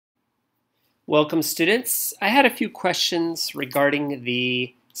Welcome students. I had a few questions regarding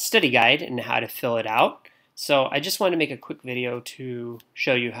the study guide and how to fill it out. So I just wanted to make a quick video to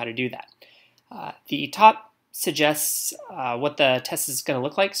show you how to do that. The top suggests what the test is going to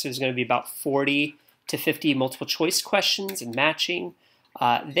look like. So there's going to be about 40 to 50 multiple choice questions and matching.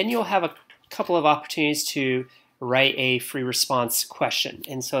 Then you'll have a couple of opportunities to write a free response question.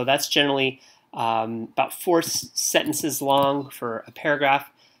 And so that's generally about 4 sentences long for a paragraph.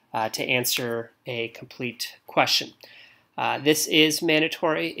 To answer a complete question. This is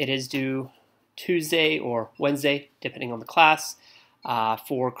mandatory. It is due Tuesday or Wednesday, depending on the class,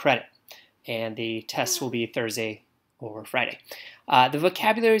 for credit. And the test will be Thursday or Friday. The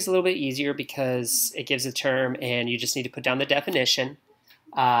vocabulary is a little bit easier because it gives a term and you just need to put down the definition.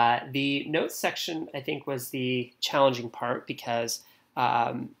 The notes section, I think, was the challenging part because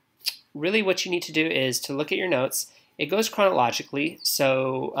really what you need to do is to look at your notes. It goes chronologically,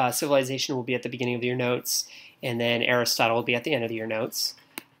 so civilization will be at the beginning of your notes, and then Aristotle will be at the end of your notes.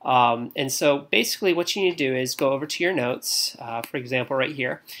 And so basically what you need to do is go over to your notes, for example right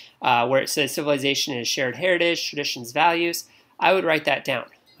here, where it says civilization is shared heritage, traditions, values. I would write that down,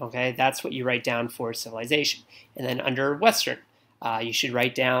 okay? That's what you write down for civilization. And then under Western, you should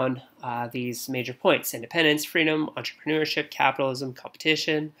write down these major points: independence, freedom, entrepreneurship, capitalism,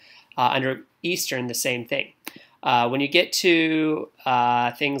 competition. Under Eastern, the same thing. When you get to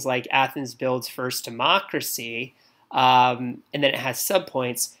things like Athens builds first democracy, and then it has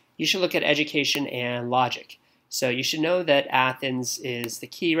subpoints, you should look at education and logic. So you should know that Athens is the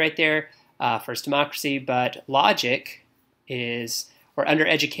key right there, first democracy, but logic is, or under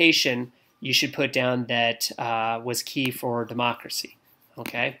education, you should put down that was key for democracy.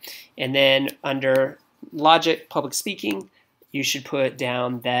 Okay, and then under logic, public speaking, you should put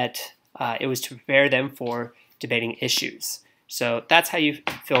down that it was to prepare them for debating issues. So that's how you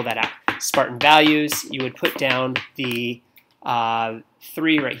fill that out. Spartan values, you would put down the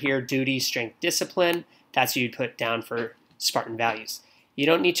 3 right here: duty, strength, discipline. That's what you'd put down for Spartan values. You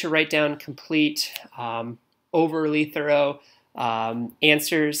don't need to write down complete, overly thorough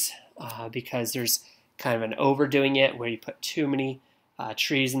answers because there's kind of an overdoing it where you put too many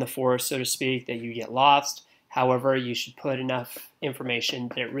trees in the forest, so to speak, that you get lost. However, you should put enough information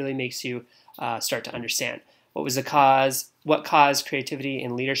that it really makes you start to understand. What was the cause? What caused creativity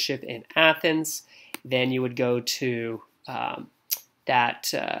and leadership in Athens? Then you would go to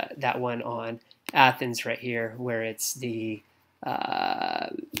that one on Athens right here, where it's the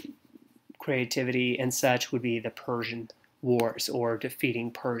creativity and such would be the Persian Wars or defeating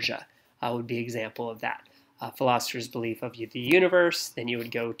Persia would be an example of that. Philosophers' belief of the universe. Then you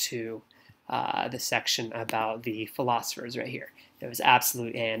would go to the section about the philosophers right here. It was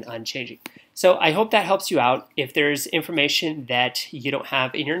absolute and unchanging. So I hope that helps you out. If there's information that you don't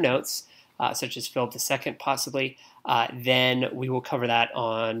have in your notes, such as Philip II possibly, then we will cover that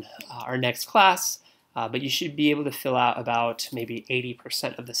on our next class. But you should be able to fill out about maybe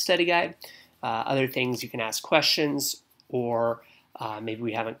 80% of the study guide. Other things you can ask questions, or maybe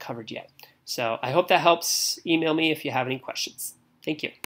we haven't covered yet. So I hope that helps. Email me if you have any questions. Thank you.